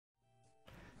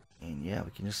yeah,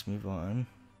 we can just move on.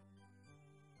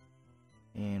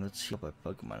 And let's heal by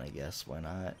Pokemon, I guess. Why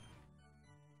not?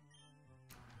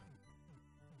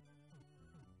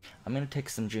 I'm gonna take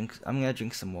some drink. I'm gonna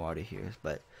drink some water here.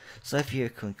 But so if you hear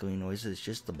crinkling noises, it's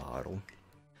just the bottle.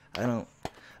 I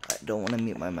don't want to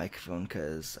mute my microphone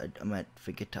because I might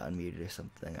forget to unmute it or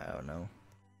something. I don't know.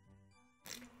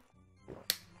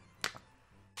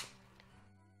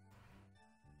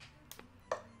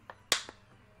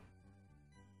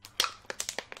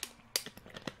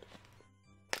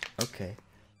 Okay.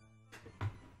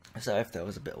 Sorry if that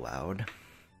was a bit loud.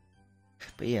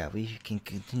 But yeah, we can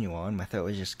continue on. My throat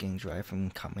was just getting dry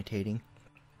from commentating.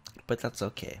 But that's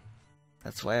okay.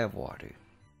 That's why I have water.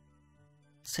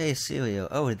 Say, Celio.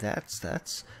 Oh,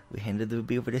 that's. We handed the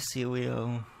ruby over to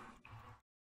Celio.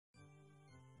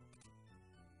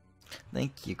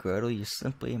 Thank you, Grotle. You're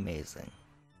simply amazing.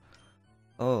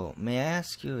 Oh, may I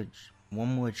ask you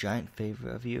one more giant favor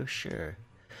of you? Sure.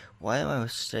 While I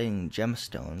was studying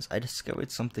gemstones, I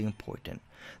discovered something important.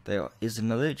 There is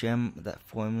another gem that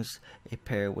forms a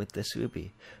pair with this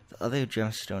ruby. The other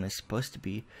gemstone is supposed to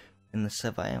be in the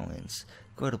Seven Islands.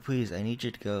 Grotle, please, I need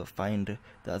you to go find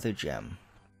the other gem.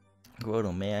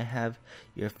 Grotle, may I have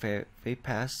your Fairy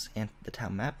Pass and the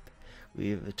town map?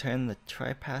 We return the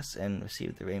Tri-Pass and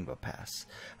receive the Rainbow Pass.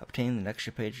 Obtain the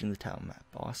extra page in the town map.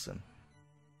 Awesome.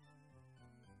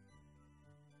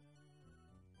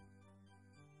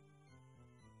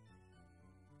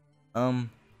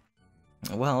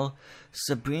 Well,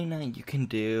 Sabrina, you can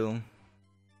do,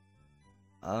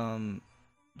 Giovanni,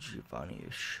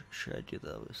 should I do the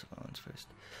other ones first?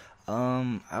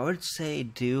 I would say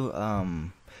do,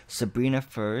 Sabrina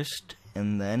first,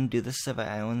 and then do the 7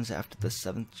 Islands after the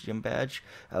 7th gym badge,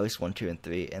 at least 1, 2, and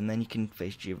 3, and then you can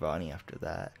face Giovanni after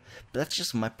that. But that's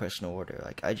just my personal order.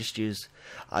 Like, I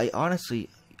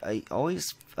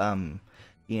always,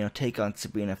 you know, take on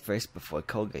Sabrina first before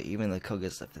Koga, even though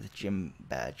Koga's the 5th gym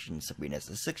badge and Sabrina's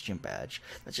the 6th gym badge.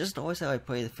 That's just always how I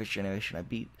play the first generation. I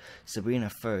beat Sabrina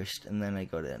first, and then I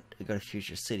go to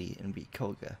Future City and beat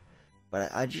Koga.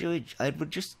 But I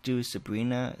would just do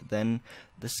Sabrina, then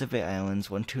the 7 Islands,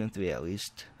 1, 2, and 3 at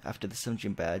least, after the 7th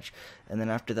gym badge, and then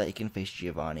after that you can face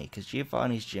Giovanni, because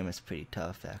Giovanni's gym is pretty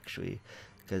tough, actually,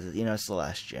 because, you know, it's the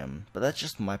last gym. But that's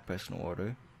just my personal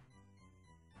order.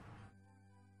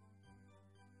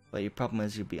 But your problem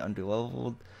is you'll be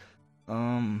underleveled.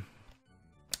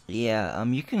 Yeah,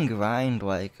 you can grind,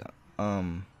 like,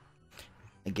 I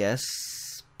guess,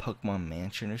 Pokemon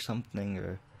Mansion or something,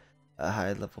 or a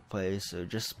high level place, or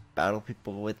just battle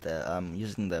people with the,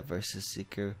 using the Versus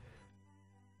Seeker.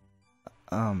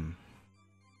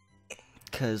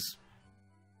 Cause,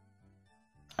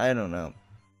 I don't know.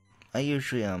 I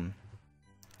usually,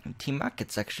 Team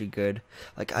Rocket's actually good.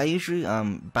 Like, I usually,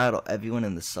 battle everyone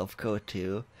in the self-code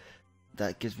too.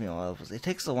 That gives me a lot of levels. It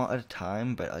takes a lot of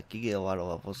time, but like you get a lot of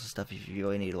levels and stuff. If you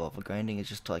really need level grinding, it's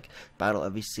just to like battle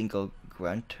every single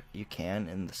grunt you can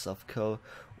in the self-co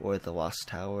or the Lost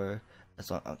Tower.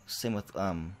 As well, same with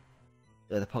the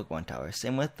Pokemon Tower.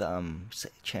 Same with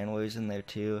channelers in there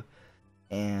too.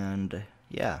 And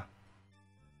yeah,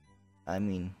 I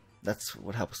mean that's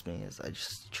what helps me is I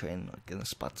just train like in the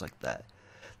spots like that.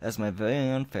 That's my very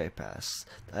own Fairy Pass.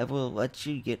 I will let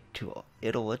you get to.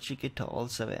 It'll let you get to all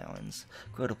 7 islands.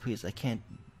 Grotle, please, I can't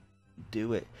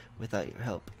do it without your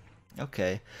help.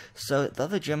 Okay, so the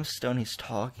other gemstone he's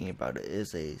talking about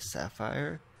is a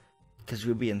Sapphire, because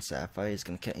Ruby and Sapphire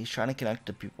he's trying to connect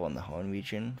to people in the Hoenn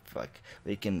region. For, like,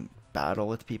 we can battle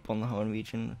with people in the Hoenn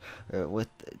region, or with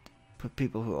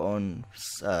people who own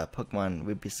Pokemon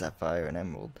Ruby, Sapphire, and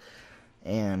Emerald,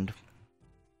 and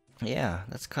yeah,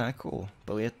 that's kind of cool,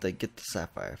 but we have to get the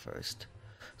Sapphire first.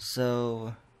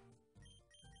 So,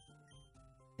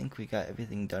 I think we got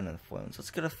everything done in the forums. Let's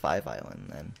go to 5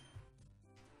 Island then.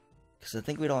 Because I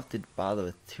think we don't have to bother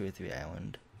with 2 or 3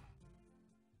 Island.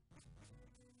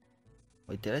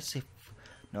 Wait, did I say...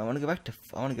 No, I want to go back to...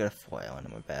 I want to go to 4 Island,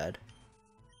 my bad.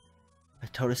 I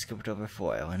totally skipped over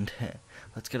 4 Island.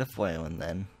 Let's go to 4 Island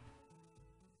then.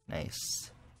 Nice.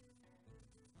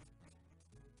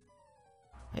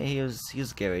 Hey, he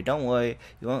was Gary. Don't worry,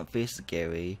 you won't face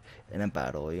Gary in a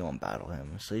battle, or you won't battle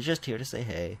him. So he's just here to say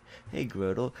hey. Hey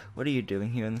Grotle, what are you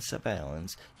doing here in the 7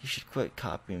 Islands? You should quit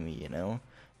copying me, you know?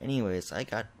 Anyways, I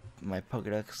got my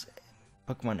Pokédex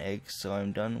Pokemon eggs, so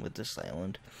I'm done with this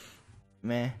island.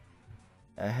 Meh.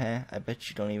 I bet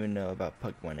you don't even know about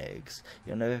Pokemon eggs.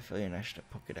 You'll never fill your national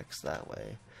Pokédex that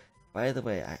way. By the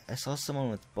way, I saw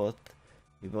someone with both...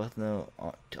 We both know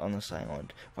on this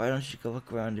island. Why don't you go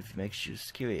look around if it makes you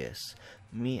curious?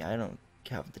 Me, I don't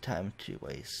have the time to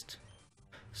waste.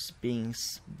 Be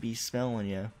smelling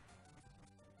ya.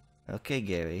 Okay,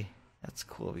 Gary. That's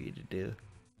cool of you to do.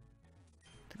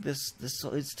 I think this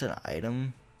leads to an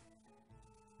item.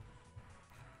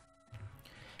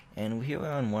 And here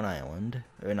we're on one island.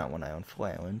 Or not one island, full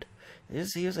island.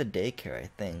 Here's a daycare, I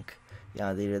think.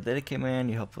 Yeah, the daycare man,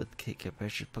 you help with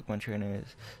precious Pokemon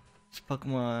trainers. It's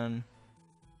Pokemon.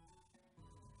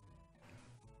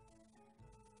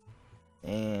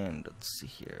 And let's see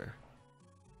here.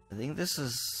 I think this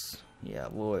is, yeah,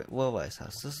 Lorelei's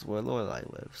house. This is where Lorelei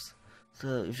lives.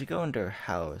 So if you go into her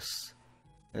house,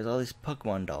 there's all these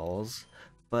Pokemon dolls,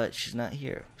 but she's not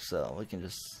here. So we can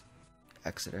just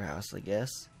exit her house, I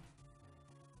guess.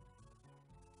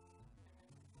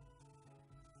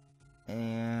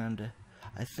 And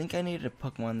I think I need a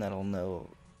Pokemon that'll know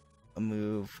a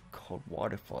move called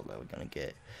Waterfall that we're gonna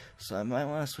get. So I might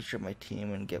want to switch up my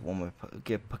team and get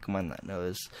get Pokemon that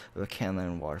knows or can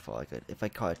learn Waterfall. Like if I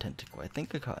caught a Tentacool, I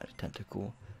think I caught a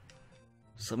Tentacool.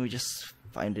 So let me just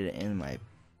find it in my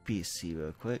PC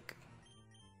real quick.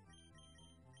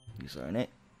 These aren't it.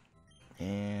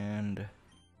 And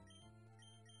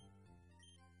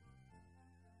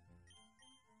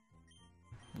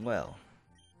well,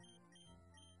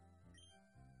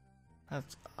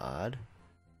 that's odd.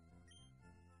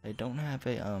 I don't have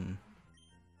a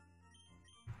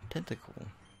Tentacool.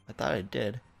 I thought I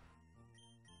did.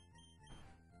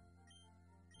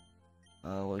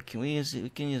 Well, can we use we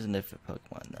can use a different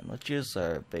Pokemon then. Let's use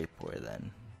our Vapor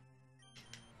then.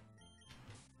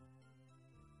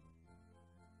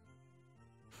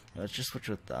 Let's just switch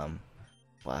with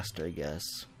Blaster, I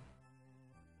guess.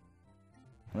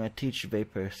 I'm gonna teach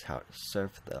Vapor how to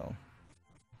surf though.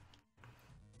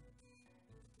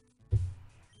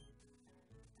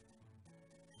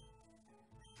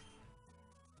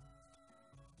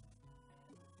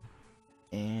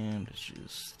 And let's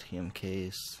use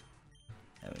TMKs.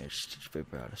 And we just teach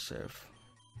Vapor how to surf.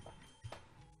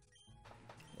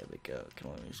 There we go. Can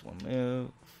only use one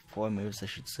move. 4 moves, I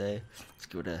should say. Let's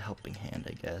go to Helping Hand,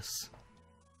 I guess.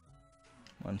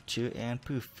 1, 2, and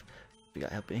poof. We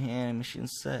got Helping Hand, mission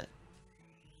set.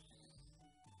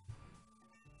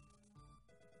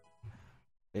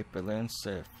 Vapor learn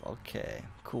surf. Okay,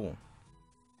 cool.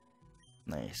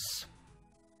 Nice.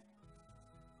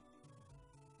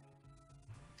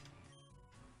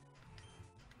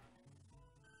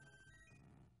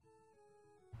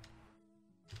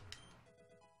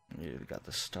 Yeah, we got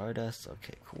the Stardust.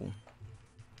 Okay, cool.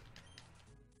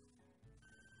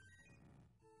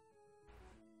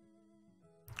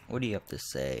 What do you have to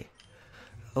say?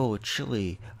 Oh,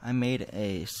 chili. I made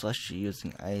a slushie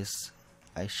using ice.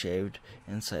 I shaved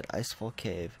inside Icefall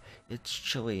Cave. It's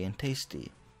chilly and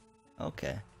tasty.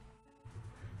 Okay.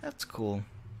 That's cool.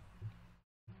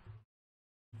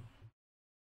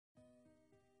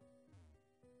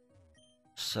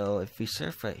 So if we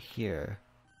surf right here,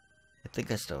 I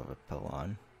think I still have a pill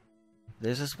on.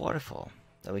 There's this waterfall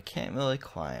that we can't really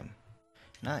climb.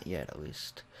 Not yet, at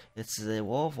least. It's the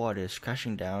wall of water is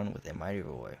crashing down with a mighty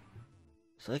roar.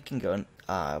 So it can go.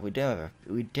 We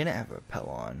didn't have a rappel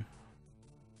on.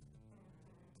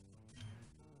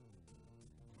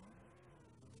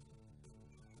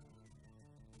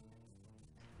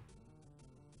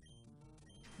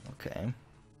 Okay.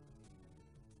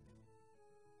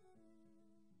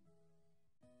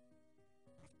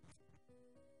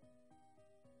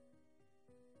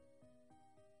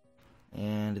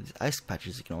 And these ice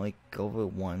patches, you can only go over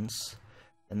once,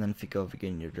 and then if you go over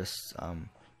again, you're just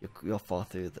you'll fall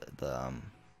through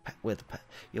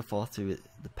you'll fall through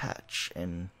the patch,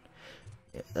 and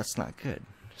that's not good.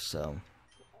 So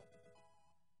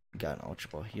got an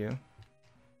Ultra Ball here.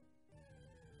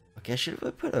 Okay, I should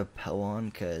really put a Pell on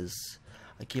because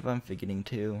I keep on forgetting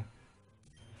to,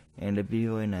 and it'd be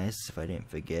really nice if I didn't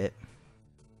forget.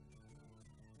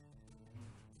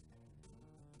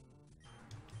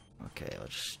 Okay,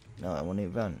 no, I want to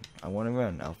run. I want to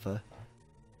run, Alpha.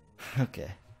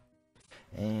 Okay.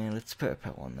 And let's put a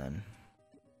pet one then.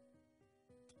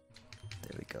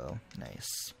 There we go.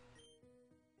 Nice.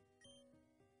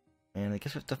 And I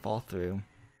guess we have to fall through.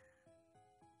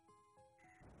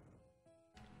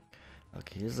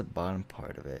 Okay, here's the bottom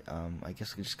part of it. I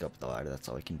guess we can just go up the ladder. That's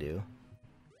all we can do.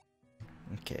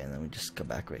 Okay, and then we just go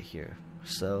back right here.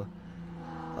 So,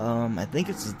 I think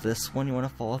it's this one you want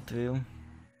to fall through.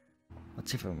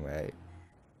 Let's see if I'm right.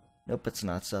 Nope, it's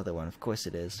not. It's the other one. Of course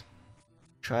it is.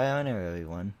 Try on it,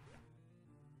 everyone.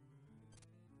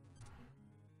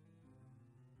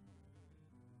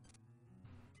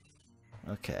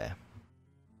 Okay.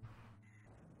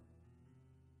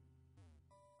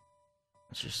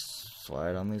 Let's just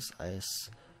slide on this ice.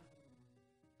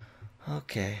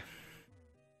 Okay.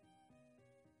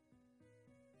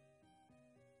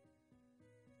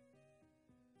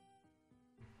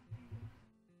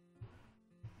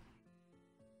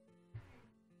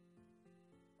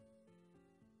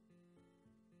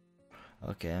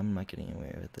 Okay, I'm not getting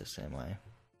away with this, am I?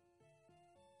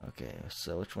 Okay,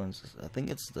 so which one's this? I think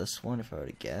it's this one if I were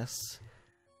to guess.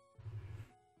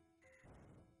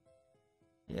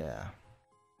 Yeah.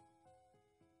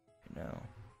 No.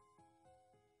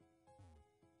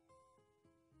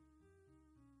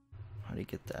 How do you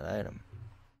get that item?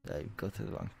 Did I go through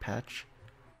the wrong patch?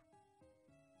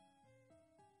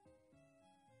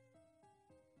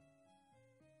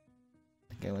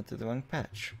 I think I went through the wrong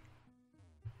patch.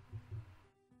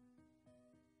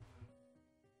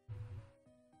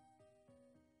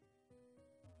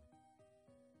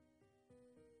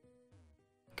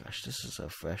 Gosh, this is so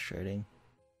frustrating.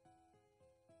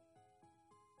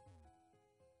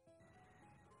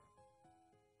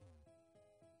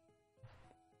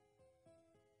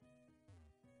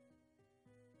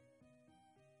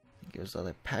 I think there's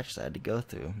other patches I had to go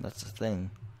through. That's the thing.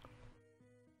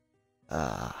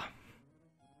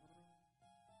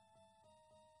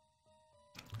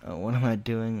 What am I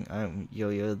doing? I'm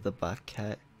Yo-Yo the Bat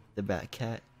Cat.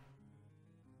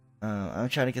 I'm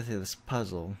trying to get through this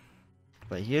puzzle.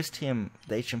 But here's the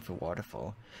HM for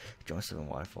Waterfall. Joins in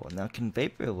Waterfall. Now, can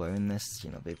Vapor learn this?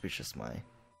 You know, Vapor's just my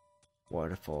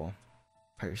Waterfall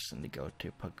person to go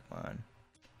to Pokemon.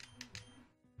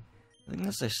 I think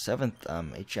that's their 7th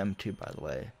HM too, by the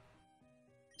way.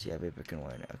 So yeah, Vapor can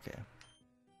learn it. Okay.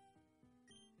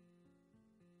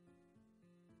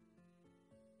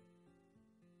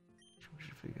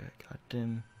 If we got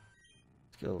in,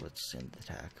 let's go. Let's send the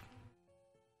attack.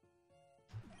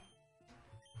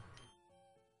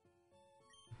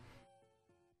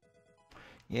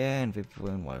 Yeah, and Vapor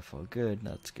and Waterfall. Good,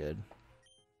 that's good.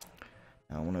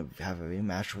 Now I want to have a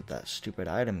rematch with that stupid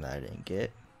item that I didn't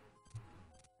get.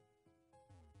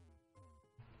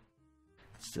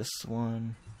 It's this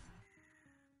one.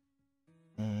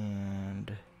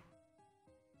 And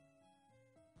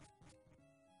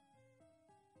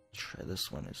try this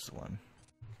one is the one.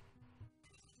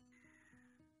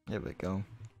 There we go.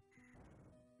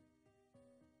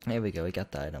 There we go, we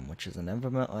got the item, which is an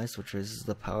Environmental Ice, which raises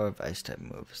the power of Ice type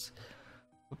moves.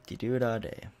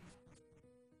 Whoop-de-doo-da-day. Okay,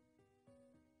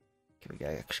 we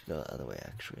gotta actually go the other way,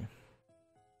 actually.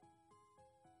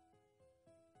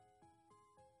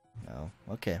 No,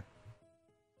 okay.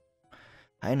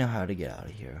 I know how to get out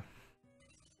of here.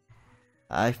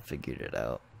 I figured it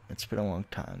out. It's been a long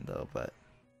time, though, but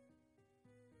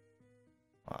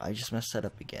I just messed that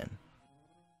up again.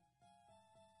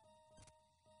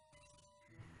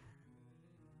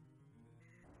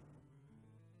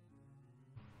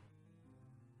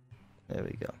 There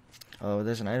we go. Oh,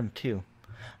 there's an item too.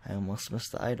 I almost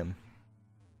missed the item.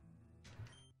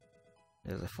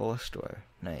 There's a full store.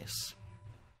 Nice.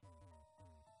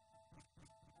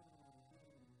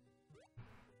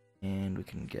 And we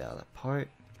can get out of that part.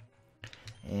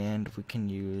 And we can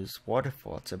use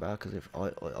Waterfall. It's about because we have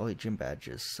all the gym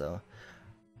badges, so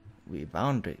we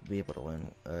bound to be able to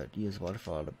win. Use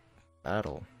Waterfall out of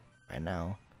battle right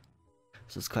now.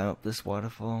 So let's climb up this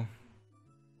waterfall.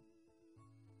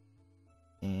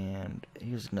 And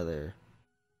here's another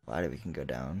ladder we can go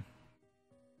down.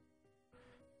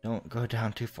 Don't go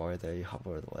down too far there, you hop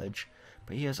over the ledge.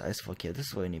 But here's Icefall Cave, this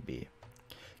is where you need to be.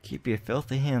 Keep your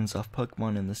filthy hands off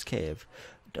Pokemon in this cave.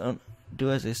 Don't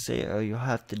do as I say or you'll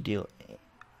have to deal,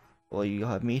 or you'll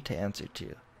have me to answer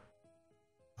to.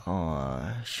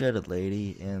 Aw, shut it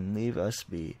lady, and leave us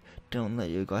be. Don't let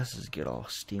your glasses get all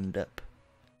steamed up.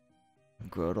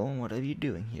 Grotle, what are you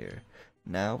doing here?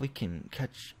 Now we can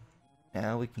catch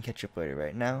up later.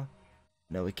 Right now?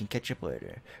 No, we can catch up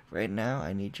later. Right now,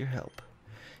 I need your help.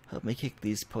 Help me kick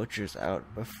these poachers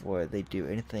out before they do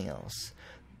anything else.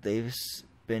 They've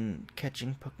been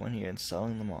catching Pokemon here and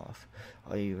selling them off.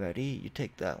 Are you ready? You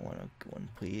take that one,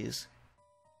 please.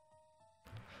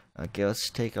 Okay, let's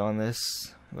take on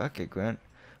this Rocket Grunt.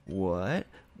 What?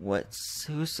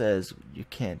 Who says you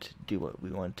can't do what we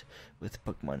want with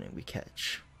Pokemon we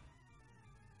catch?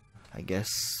 I guess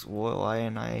Lorelei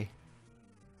and I,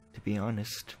 to be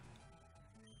honest.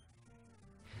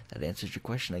 That answers your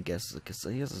question, I guess, because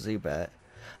he has a Zubat.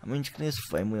 I mean, you can use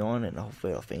Flame Wheel on it and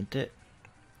hopefully it'll faint it.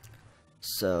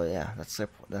 So yeah,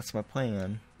 that's my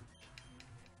plan.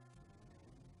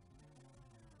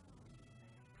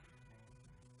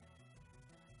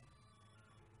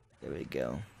 There we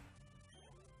go.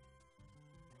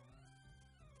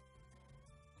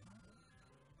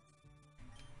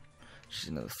 Just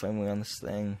another Flame Wheel on this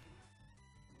thing.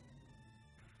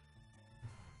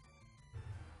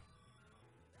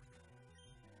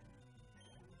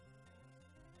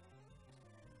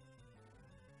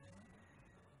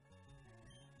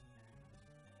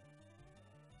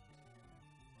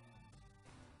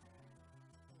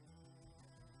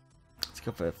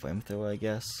 Let's go for a flamethrower, I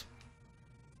guess.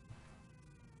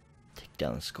 Take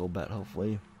down the Skullbat,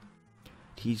 hopefully.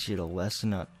 Teach it a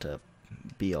lesson not to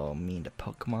be all mean to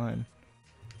Pokemon.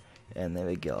 And there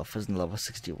we go, Fizzing level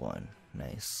 61.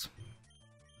 Nice.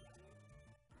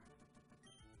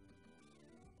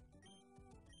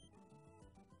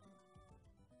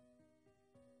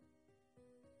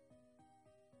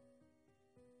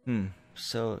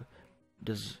 So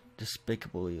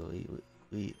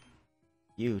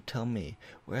you tell me,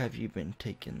 where have you been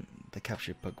taking the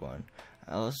captured Pokemon?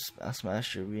 I'll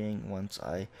smash your ring once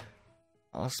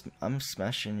I'm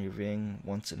smashing your ring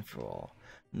once and for all.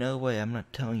 No way, I'm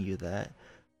not telling you that.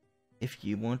 If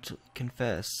you want to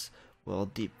confess, we'll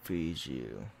deep freeze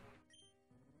you.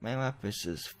 My Lapras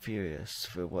is furious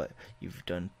for what you've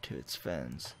done to its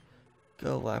friends.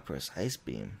 Go Lapras, Ice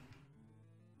Beam.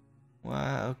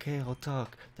 Wow, okay, I'll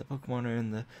talk. The Pokemon are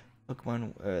in the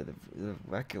the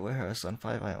Racket Warehouse on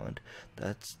 5 Island.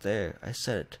 That's there. I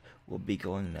said it. We'll be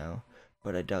going now,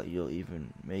 but I doubt you'll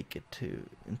even make it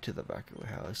into the Racket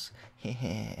Warehouse.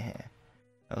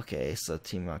 Okay, so the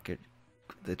Team Rocket's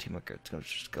gonna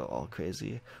just go all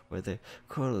crazy. Where they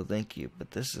Grotle, thank you,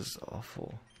 but this is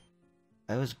awful.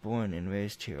 I was born and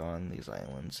raised here on these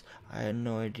islands. I had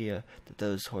no idea that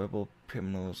those horrible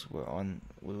criminals were on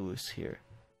loose here.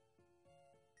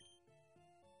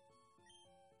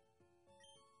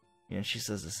 Yeah, she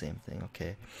says the same thing.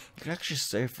 Okay, you can actually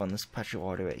surf on this patch of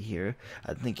water right here.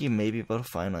 I think you may be able to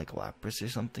find like Lapras or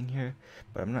something here,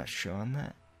 but I'm not sure on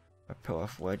that. Repel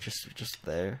off wedge just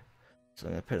there, so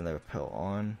I'm gonna put another repel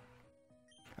on.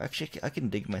 Actually, I can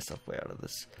dig myself way out of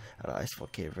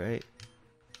Icefall cave, right?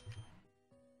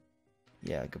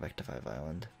 Yeah, go back to 5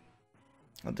 Island.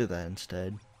 I'll do that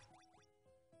instead.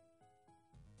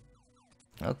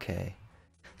 Okay,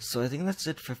 so I think that's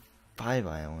it for 5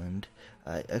 Island.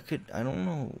 I don't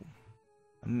know.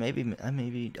 Maybe I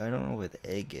don't know where the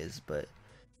egg is, but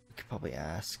we could probably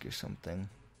ask or something.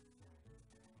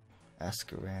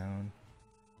 Ask around.